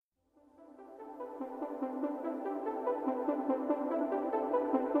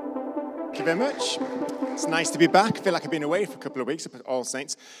you very much. It's nice to be back. I feel like I've been away for a couple of weeks at All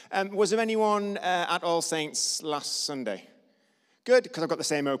Saints. Was there anyone at All Saints last Sunday? Good, because I've got the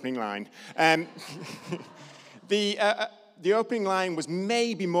same opening line. The opening line was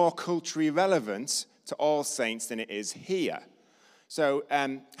maybe more culturally relevant to All Saints than it is here. So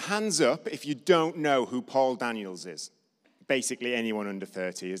hands up if you don't know who Paul Daniels is. Basically anyone under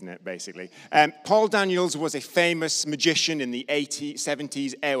 30, isn't it, basically? Paul Daniels was a famous magician in the 80s,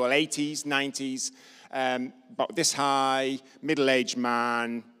 70s, 80s, 90s, about this high, middle-aged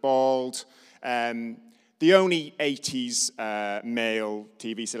man, bald, the only 80s male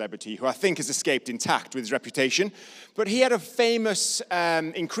TV celebrity who I think has escaped intact with his reputation. But he had a famous,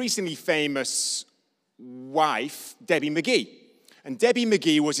 increasingly famous wife, Debbie McGee. And Debbie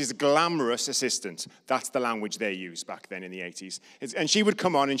McGee was his glamorous assistant. That's the language they used back then in the 80s. And she would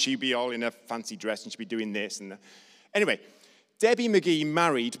come on and she'd be all in a fancy dress and she'd be doing this and that. Anyway, Debbie McGee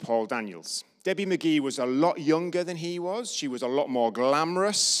married Paul Daniels. Debbie McGee was a lot younger than he was. She was a lot more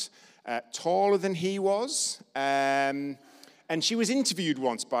glamorous, taller than he was. And she was interviewed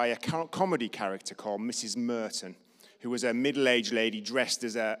once by a comedy character called Mrs. Merton, who was a middle-aged lady dressed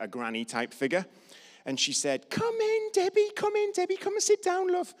as a granny-type figure. And she said, come in, Debbie, come and sit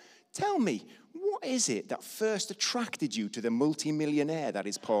down, love. Tell me, what is it that first attracted you to the multi-millionaire that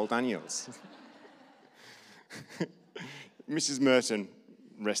is Paul Daniels? Mrs. Merton,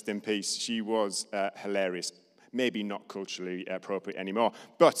 rest in peace, she was hilarious. Maybe not culturally appropriate anymore.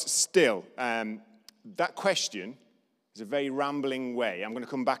 But still, that question is a very rambling way. I'm going to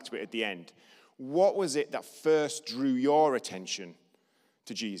come back to it at the end. What was it that first drew your attention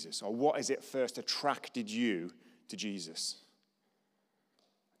to Jesus? Or what is it first attracted you to Jesus?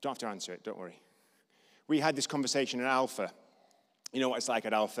 Don't have to answer it, don't worry. We had this conversation at Alpha. You know what it's like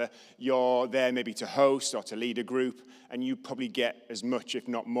at Alpha. You're there maybe to host or to lead a group, and you probably get as much, if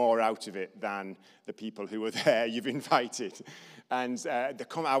not more, out of it than the people who are there you've invited. And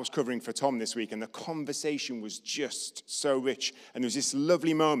I was covering for Tom this week, and the conversation was just so rich. And there was this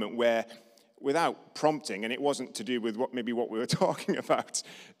lovely moment where, without prompting, and it wasn't to do with what we were talking about,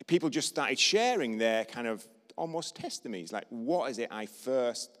 people just started sharing their kind of almost testimonies, like, what is it I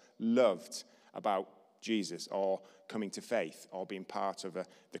first loved about Jesus, or coming to faith, or being part of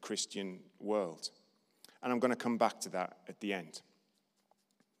the Christian world? And I'm going to come back to that at the end.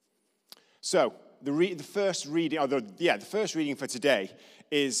 So, the first reading for today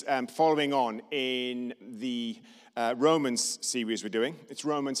is following on in the Romans series we're doing. It's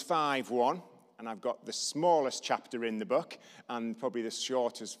Romans 5:1. And I've got the smallest chapter in the book and probably the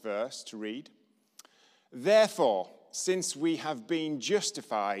shortest verse to read. Therefore, since we have been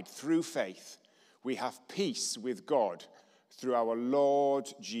justified through faith, we have peace with God through our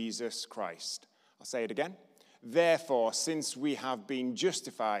Lord Jesus Christ. I'll say it again. Therefore, since we have been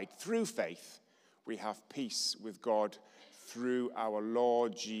justified through faith, we have peace with God through our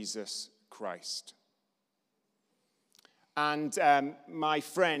Lord Jesus Christ. And my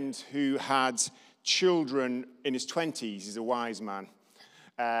friend who had children in his 20s, he's a wise man.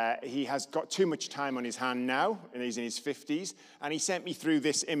 He has got too much time on his hand now, and he's in his 50s. And he sent me through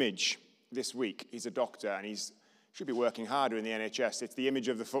this image this week. He's a doctor, and he should be working harder in the NHS. It's the image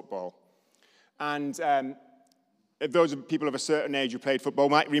of the football. And if those people of a certain age who played football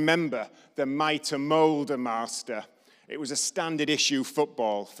might remember the Mitre Moulder Master. It was a standard issue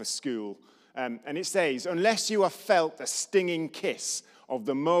football for school. And it says, unless you have felt the stinging kiss of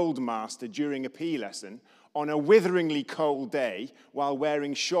the mould master during a PE lesson on a witheringly cold day while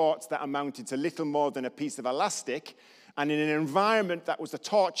wearing shorts that amounted to little more than a piece of elastic and in an environment that was a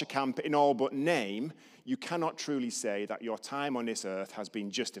torture camp in all but name, you cannot truly say that your time on this earth has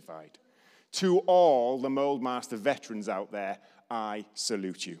been justified. To all the mould master veterans out there, I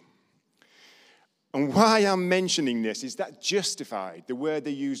salute you. And why I'm mentioning this is that justified, the word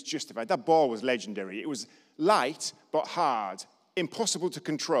they used, justified, that ball was legendary. It was light but hard, impossible to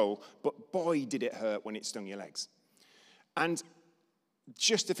control, but boy, did it hurt when it stung your legs. And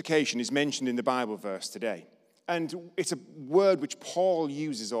justification is mentioned in the Bible verse today. And it's a word which Paul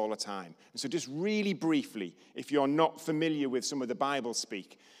uses all the time. And so just really briefly, if you're not familiar with some of the Bible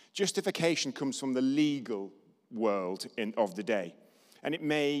speak, justification comes from the legal world of the day. And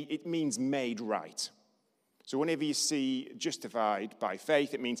it means made right. So whenever you see justified by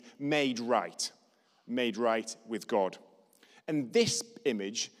faith, it means made right with God. And this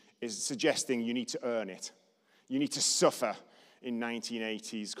image is suggesting you need to earn it. You need to suffer in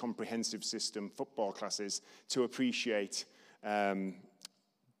 1980s comprehensive system football classes to appreciate, to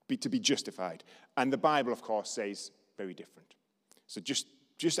be justified. And the Bible, of course, says very different. So just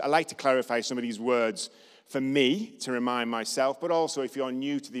I like to clarify some of these words for me to remind myself, but also if you're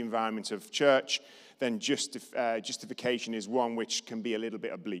new to the environment of church, then justification is one which can be a little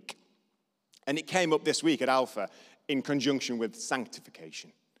bit oblique. And it came up this week at Alpha in conjunction with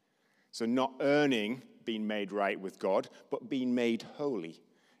sanctification. So not earning being made right with God, but being made holy.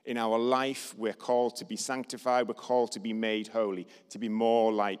 In our life, we're called to be sanctified, we're called to be made holy, to be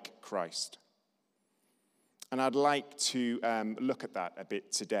more like Christ. And I'd like to look at that a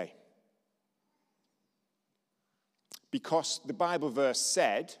bit today. Because the Bible verse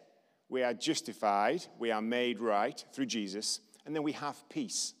said, we are justified, we are made right through Jesus, and then we have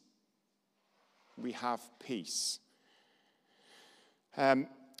peace. We have peace. On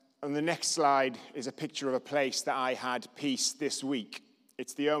the next slide is a picture of a place that I had peace this week.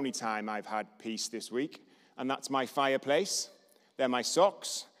 It's the only time I've had peace this week, and that's my fireplace. They're my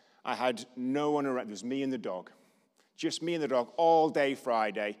socks. I had no one around. It was me and the dog. Just me and the dog all day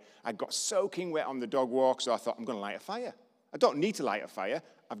Friday. I got soaking wet on the dog walk, so I thought, I'm going to light a fire. I don't need to light a fire.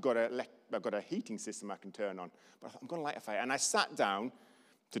 I've got a heating system I can turn on. But I thought, I'm going to light a fire. And I sat down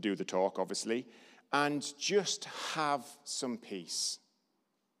to do the talk, obviously, and just have some peace.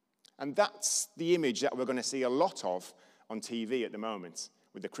 And that's the image that we're going to see a lot of on TV at the moment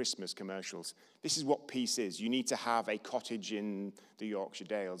with the Christmas commercials. This is what peace is. You need to have a cottage in the Yorkshire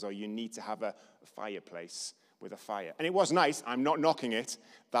Dales, or you need to have a fireplace with a fire. And it was nice. I'm not knocking it.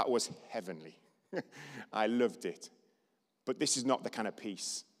 That was heavenly. I loved it. But this is not the kind of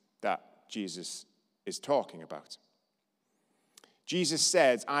peace that Jesus is talking about. Jesus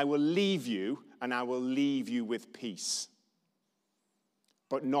says, I will leave you, and I will leave you with peace.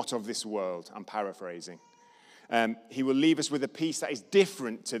 But not of this world. I'm paraphrasing. He will leave us with a peace that is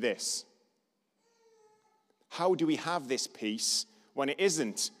different to this. How do we have this peace when it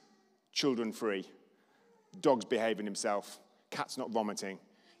isn't children-free? Dog's behaving himself, cat's not vomiting.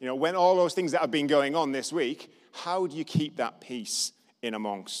 You know, when all those things that have been going on this week, how do you keep that peace in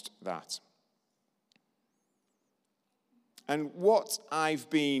amongst that? And what I've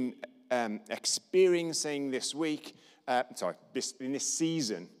been experiencing this week, in this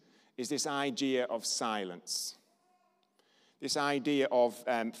season, is this idea of silence. This idea of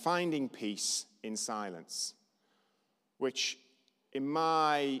finding peace in silence, which in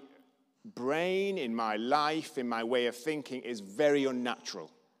my brain, in my life, in my way of thinking, is very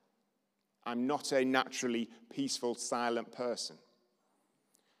unnatural. I'm not a naturally peaceful, silent person.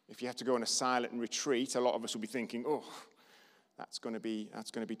 If you have to go on a silent retreat, a lot of us will be thinking, oh, that's going to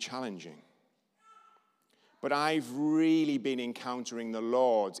be challenging. But I've really been encountering the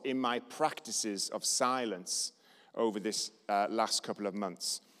Lord in my practices of silence over this last couple of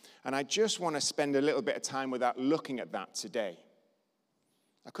months. And I just want to spend a little bit of time with that, looking at that today.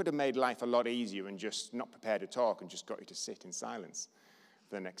 I could have made life a lot easier and just not prepared to talk and just got you to sit in silence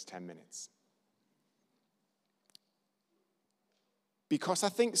for the next 10 minutes. Because I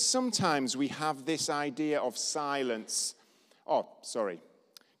think sometimes we have this idea of silence.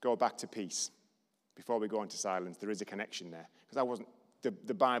 Go back to peace. Before we go on to silence, there is a connection there. Because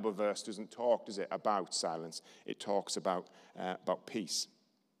the Bible verse doesn't talk, does it, about silence. It talks about peace.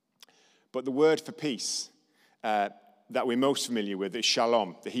 But the word for peace that we're most familiar with is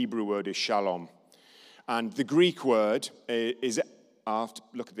shalom. The Hebrew word is shalom. And the Greek word is,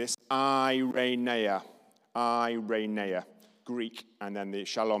 look at this, ireneia. Greek, and then the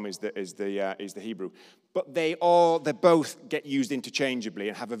shalom is the Hebrew. But they both get used interchangeably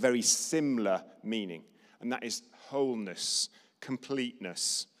and have a very similar meaning. And that is wholeness,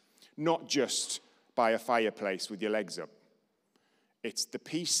 completeness. Not just by a fireplace with your legs up. It's the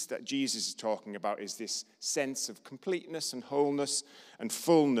peace that Jesus is talking about, is this sense of completeness and wholeness and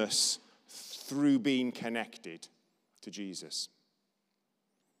fullness through being connected to Jesus.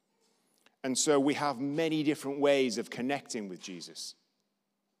 And so we have many different ways of connecting with Jesus.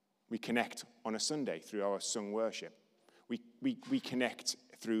 We connect on a Sunday through our sung worship. We connect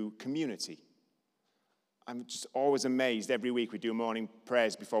through community. I'm just always amazed every week we do morning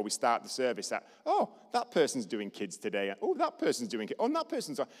prayers before we start the service that, that person's doing kids today. Oh, that person's doing kids. Oh, and that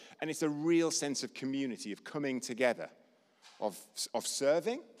person's... And it's a real sense of community, of coming together, of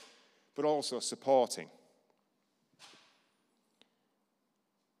serving, but also supporting.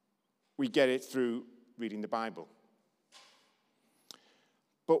 We get it through reading the Bible.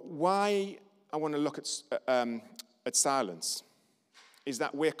 But why I want to look at silence is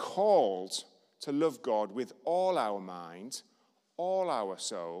that we're called to love God with all our mind, all our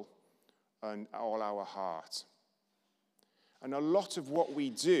soul, and all our heart. And a lot of what we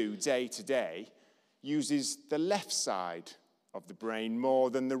do day to day uses the left side of the brain more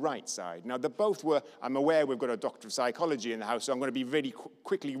than the right side. Now, they both were, I'm aware we've got a doctor of psychology in the house, so I'm going to be really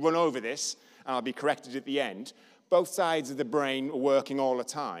quickly run over this, and I'll be corrected at the end. Both sides of the brain are working all the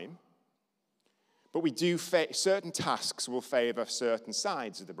time, but we do, certain tasks will favor certain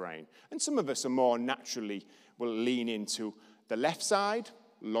sides of the brain, and some of us are more naturally will lean into the left side,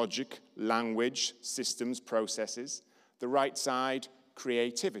 logic, language, systems, processes, the right side,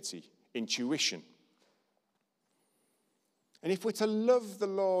 creativity, intuition. And if we're to love the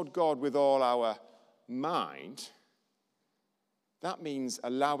Lord God with all our mind, that means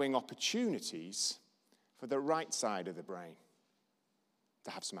allowing opportunities for the right side of the brain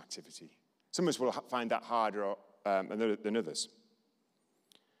to have some activity. Some of us will find that harder than others.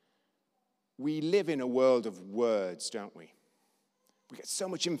 We live in a world of words, don't we? We get so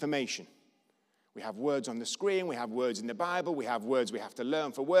much information. We have words on the screen, we have words in the Bible, we have words we have to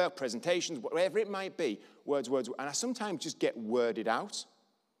learn for work, presentations, whatever it might be. Words. And I sometimes just get worded out.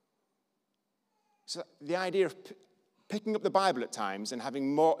 So the idea of picking up the Bible at times and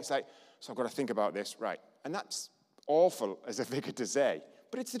having more, it's like, so I've got to think about this, right? And that's awful as a figure to say,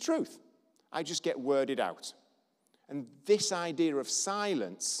 but it's the truth. I just get worded out. And this idea of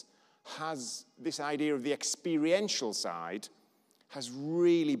silence has, this idea of the experiential side has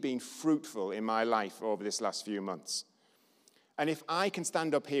really been fruitful in my life over this last few months. And if I can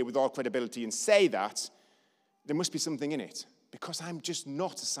stand up here with all credibility and say that, there must be something in it, because I'm just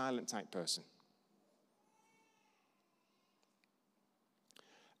not a silent type person.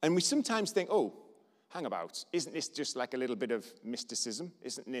 And we sometimes think, oh, hang about, isn't this just like a little bit of mysticism?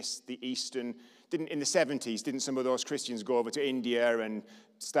 Isn't this the Eastern, in the 70s, didn't some of those Christians go over to India and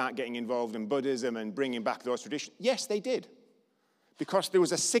start getting involved in Buddhism and bringing back those traditions? Yes, they did. Because there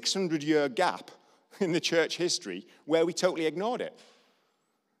was a 600-year gap in the church history where we totally ignored it.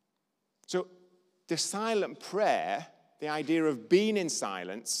 So the silent prayer, the idea of being in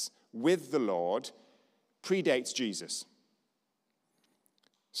silence with the Lord, predates Jesus.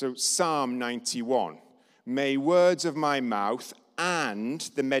 So Psalm 91, may words of my mouth and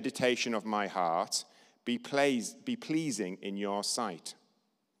the meditation of my heart be pleasing in your sight.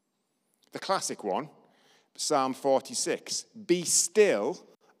 The classic one, Psalm 46, be still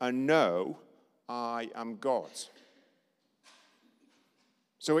and know I am God.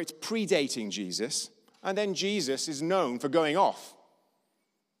 So it's predating Jesus, and then Jesus is known for going off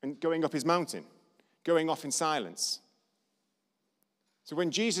and going up his mountain, going off in silence. So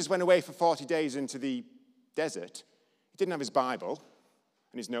when Jesus went away for 40 days into the desert, he didn't have his Bible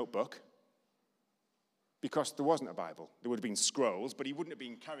and his notebook, because there wasn't a Bible. There would have been scrolls, but he wouldn't have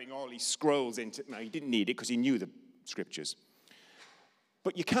been carrying all these scrolls into, no, he didn't need it because he knew the scriptures.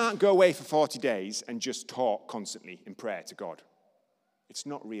 But you can't go away for 40 days and just talk constantly in prayer to God. It's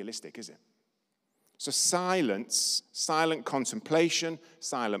not realistic, is it? So silence, silent contemplation,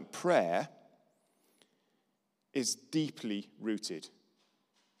 silent prayer is deeply rooted.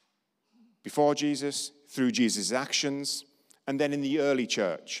 Before Jesus, through Jesus' actions, and then in the early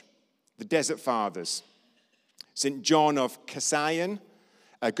church, the Desert Fathers, St. John of Cassian,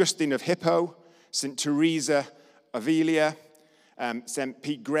 Augustine of Hippo, St. Teresa of Avila, St.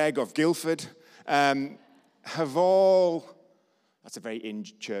 Pete Gregg of Guildford, have all, that's a very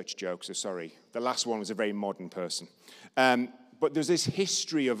in-church joke, so sorry. The last one was a very modern person. But there's this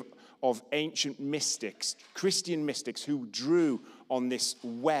history of ancient mystics, Christian mystics, who drew on this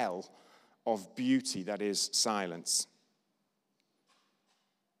well of beauty that is silence.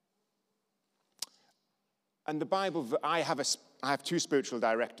 And the Bible, I have two spiritual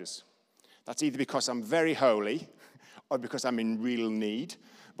directors. That's either because I'm very holy or because I'm in real need.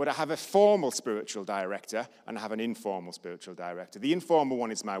 But I have a formal spiritual director and I have an informal spiritual director. The informal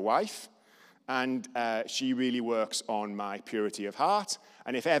one is my wife, and she really works on my purity of heart.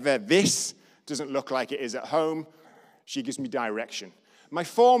 And if ever this doesn't look like it is at home, she gives me direction. My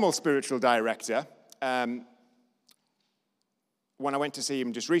formal spiritual director, when I went to see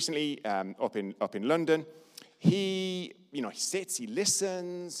him just recently up in London, he sits, he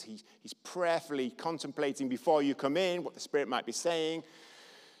listens, he's prayerfully contemplating before you come in what the Spirit might be saying.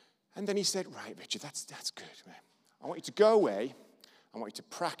 And then he said, right, Richard, that's good. I want you to go away. I want you to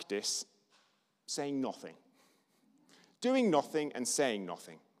practice saying nothing. Doing nothing and saying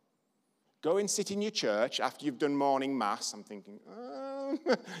nothing. Go and sit in your church after you've done morning mass. I'm thinking, oh.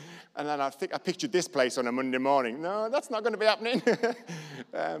 And then I pictured this place on a Monday morning. No, that's not going to be happening.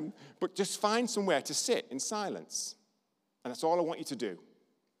 But just find somewhere to sit in silence. And that's all I want you to do.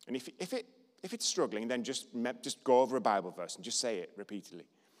 And if it's struggling, then just go over a Bible verse and just say it repeatedly.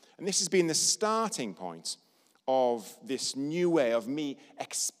 And this has been the starting point of this new way of me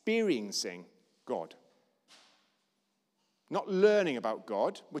experiencing God. Not learning about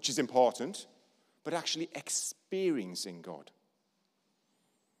God, which is important, but actually experiencing God.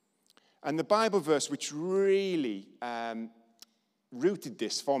 And the Bible verse which really rooted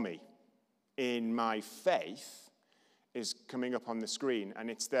this for me in my faith is coming up on the screen. And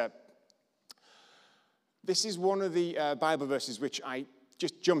this is one of the Bible verses which I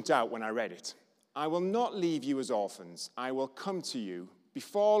just jumped out when I read it. I will not leave you as orphans. I will come to you.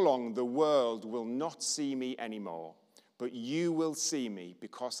 Before long, the world will not see me anymore, but you will see me.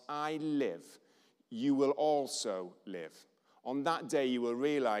 Because I live, you will also live. On that day, you will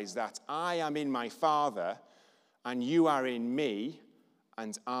realize that I am in my Father, and you are in me,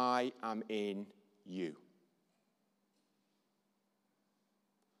 and I am in you.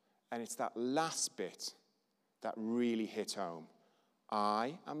 And it's that last bit that really hit home.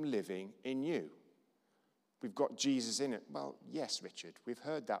 I am living in you. We've got Jesus in it. Well, yes, Richard, we've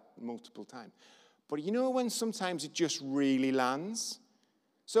heard that multiple times. But you know when sometimes it just really lands?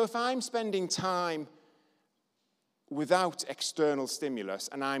 So if I'm spending time without external stimulus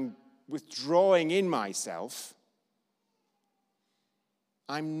and I'm withdrawing in myself,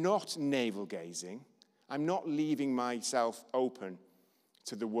 I'm not navel-gazing. I'm not leaving myself open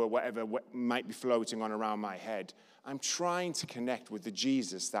to the world, whatever might be floating on around my head. I'm trying to connect with the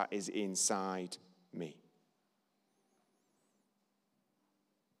Jesus that is inside me.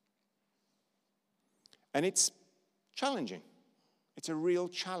 And it's challenging. It's a real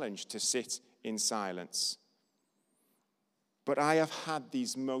challenge to sit in silence. But I have had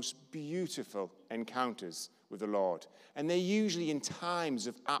these most beautiful encounters with the Lord. And they're usually in times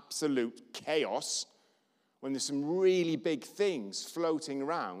of absolute chaos, when there's some really big things floating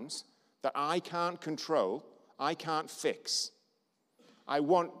around that I can't control, I can't fix. I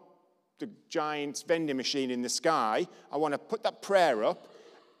want the giant vending machine in the sky. I want to put that prayer up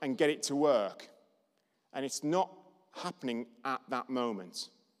and get it to work. And it's not happening at that moment.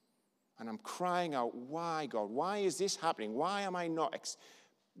 And I'm crying out, why, God? Why is this happening? Why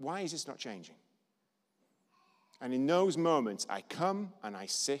is this not changing? And in those moments, I come and I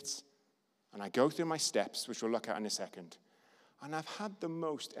sit and I go through my steps, which we'll look at in a second. And I've had the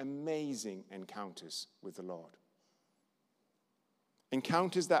most amazing encounters with the Lord.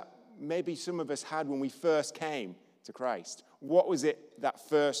 Encounters that maybe some of us had when we first came to Christ. What was it that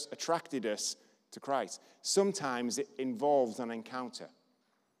first attracted us to Christ? Sometimes it involves an encounter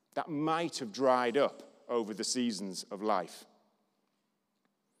that might have dried up over the seasons of life.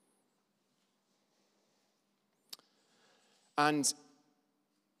 And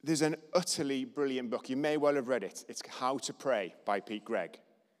there's an utterly brilliant book. You may well have read it. It's How to Pray by Pete Greig.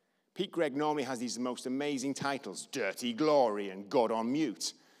 Pete Greig normally has these most amazing titles, Dirty Glory and God on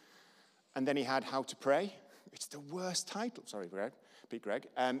Mute. And then he had How to Pray. It's the worst title. Sorry, Pete Greig.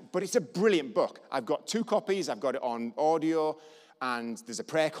 But it's a brilliant book. I've got 2 copies. I've got it on audio, and there's a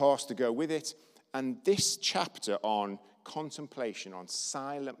prayer course to go with it. And this chapter on contemplation, on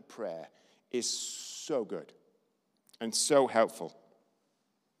silent prayer, is so good and so helpful.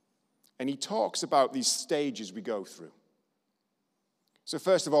 And he talks about these stages we go through. So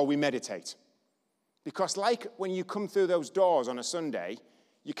first of all, we meditate. Because like when you come through those doors on a Sunday,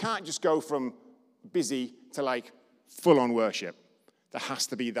 you can't just go from busy to like full-on worship. There has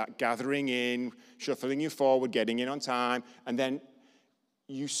to be that gathering in, shuffling you forward, getting in on time, and then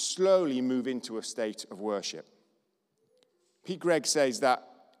you slowly move into a state of worship. Pete Greig says that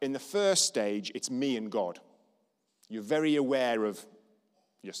in the first stage, it's me and God. You're very aware of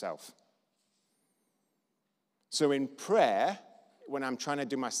yourself. So in prayer, when I'm trying to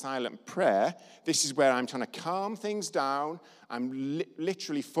do my silent prayer, this is where I'm trying to calm things down. I'm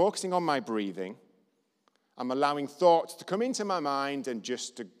literally focusing on my breathing. I'm allowing thoughts to come into my mind and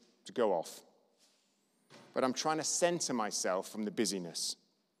just to go off. But I'm trying to center myself from the busyness.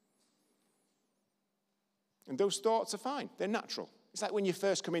 And those thoughts are fine. They're natural. It's like when you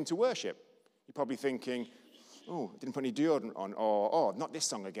first come into worship. You're probably thinking, oh, I didn't put any deodorant on, or, oh, not this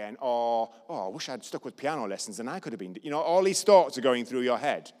song again, or, oh, I wish I'd stuck with piano lessons and I could have been, all these thoughts are going through your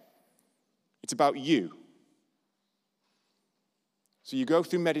head. It's about you. So you go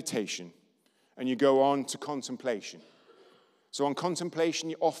through meditation and you go on to contemplation. So on contemplation,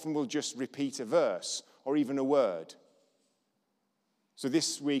 you often will just repeat a verse or even a word. So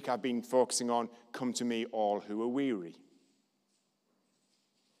this week I've been focusing on, come to me all who are weary.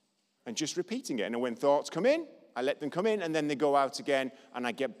 And just repeating it. And when thoughts come in, I let them come in, and then they go out again, and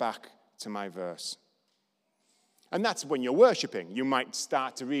I get back to my verse. And that's when you're worshiping. You might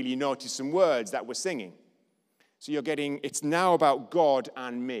start to really notice some words that we're singing. So it's now about God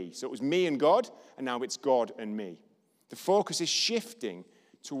and me. So it was me and God, and now it's God and me. The focus is shifting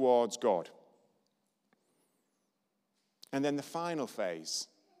towards God. And then the final phase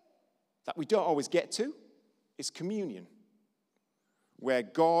that we don't always get to is communion, where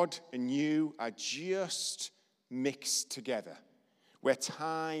God and you are just mixed together, where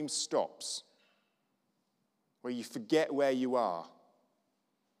time stops, where you forget where you are.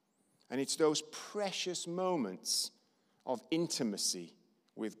 And it's those precious moments of intimacy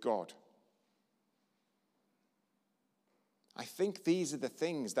with God. I think these are the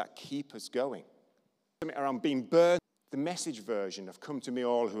things that keep us going. Something around being burnt. The Message version of "Come to me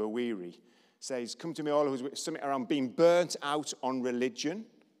all who are weary" says, "Come to me all who are weary," something around being burnt out on religion.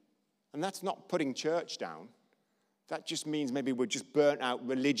 And that's not putting church down. That just means maybe we're just burnt out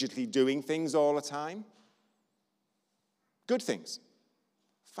religiously doing things all the time. Good things.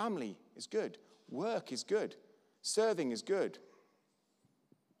 Family is good. Work is good. Serving is good.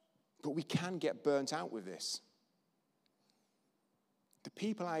 But we can get burnt out with this. The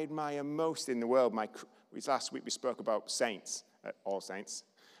people I admire most in the world, last week we spoke about saints, all saints,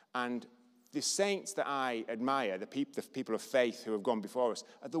 and the saints that I admire, the people of faith who have gone before us,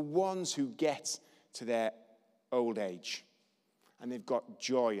 are the ones who get to their old age, and they've got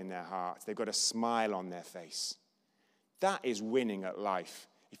joy in their hearts. They've got a smile on their face. That is winning at life.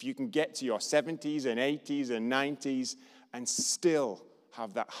 If you can get to your 70s and 80s and 90s and still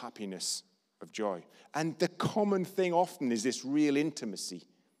have that happiness of joy. And the common thing often is this real intimacy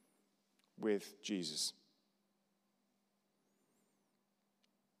with Jesus.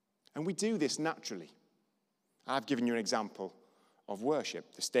 And we do this naturally. I've given you an example of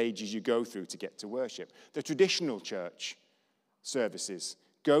worship, the stages you go through to get to worship. The traditional church services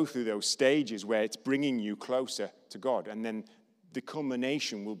go through those stages where it's bringing you closer to God, and then the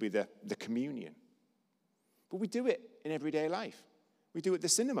culmination will be the communion. But we do it in everyday life. We do it at the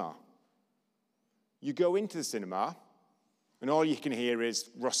cinema. You go into the cinema, and all you can hear is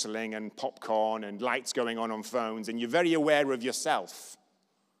rustling and popcorn and lights going on phones, and you're very aware of yourself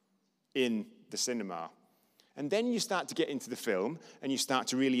in the cinema. And then you start to get into the film, and you start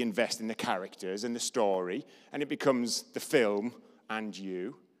to really invest in the characters and the story, and it becomes the film and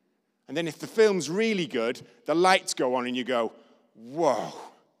you. And then if the film's really good, the lights go on, and you go, whoa.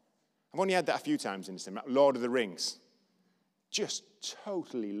 I've only had that a few times in the cinema. Lord of the Rings. Just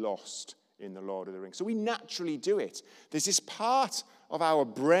totally lost in the Lord of the Rings. So we naturally do it. There's this part of our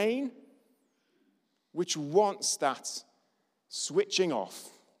brain which wants that switching off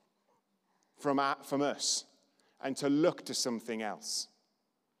from us and to look to something else.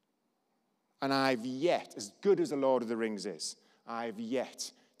 And I've yet, as good as the Lord of the Rings is, I've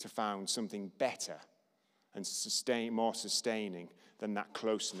yet to find something better and more sustaining than that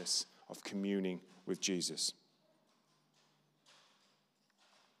closeness of communing with Jesus.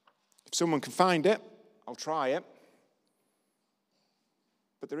 If someone can find it, I'll try it.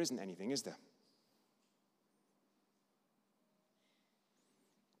 But there isn't anything, is there?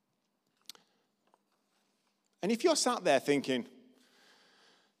 And if you're sat there thinking,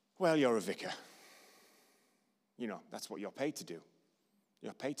 well, you're a vicar. You know, that's what you're paid to do.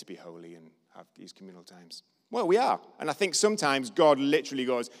 You're paid to be holy and have these communal times. Well, we are. And I think sometimes God literally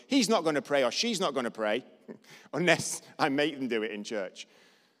goes, he's not going to pray or she's not going to pray unless I make them do it in church.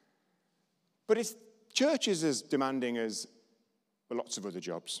 But church is as demanding as lots of other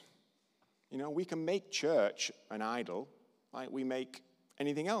jobs. You know, we can make church an idol like we make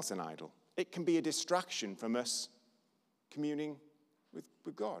anything else an idol. It can be a distraction from us communing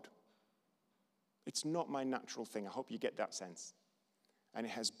with God. It's not my natural thing. I hope you get that sense. And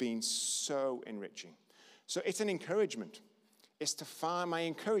it has been so enriching. So it's an encouragement. My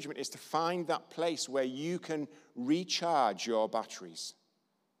encouragement is to find that place where you can recharge your batteries.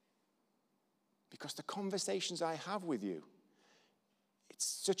 Because the conversations I have with you, it's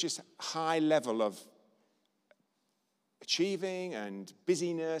such a high level of achieving and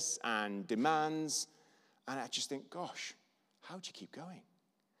busyness and demands. And I just think, gosh, how do you keep going?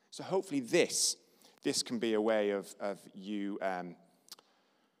 So hopefully this can be a way of you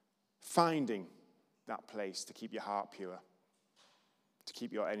finding that place to keep your heart pure, to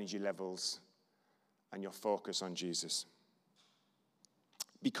keep your energy levels and your focus on Jesus.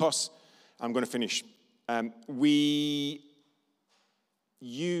 Because, I'm going to finish, we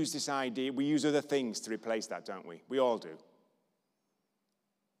use this idea, we use other things to replace that, don't we? We all do.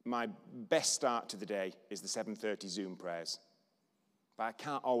 My best start to the day is the 7:30 Zoom prayers. But I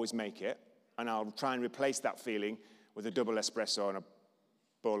can't always make it, and I'll try and replace that feeling with a double espresso and a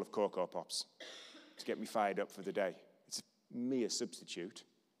bowl of Cocoa Pops to get me fired up for the day. It's a mere substitute.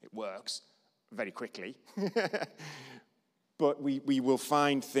 It works very quickly. But we will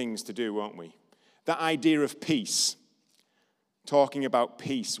find things to do, won't we? That idea of peace, talking about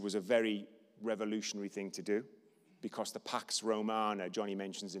peace was a very revolutionary thing to do. because the Pax Romana, Johnny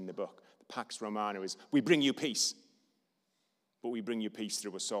mentions in the book, the Pax Romana is, we bring you peace, but we bring you peace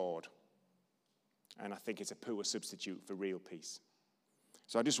through a sword. And I think it's a poor substitute for real peace.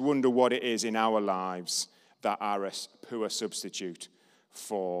 So I just wonder what it is in our lives that are a poor substitute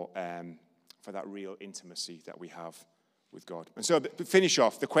for that real intimacy that we have with God. And so to finish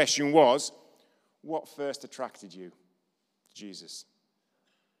off, the question was, what first attracted you to Jesus?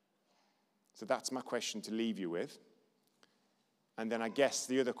 So that's my question to leave you with. And then I guess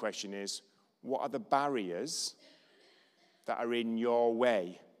the other question is, what are the barriers that are in your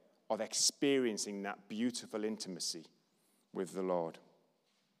way of experiencing that beautiful intimacy with the Lord?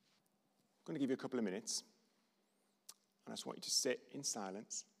 I'm going to give you a couple of minutes. And I just want you to sit in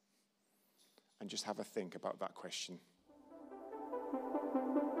silence and just have a think about that question.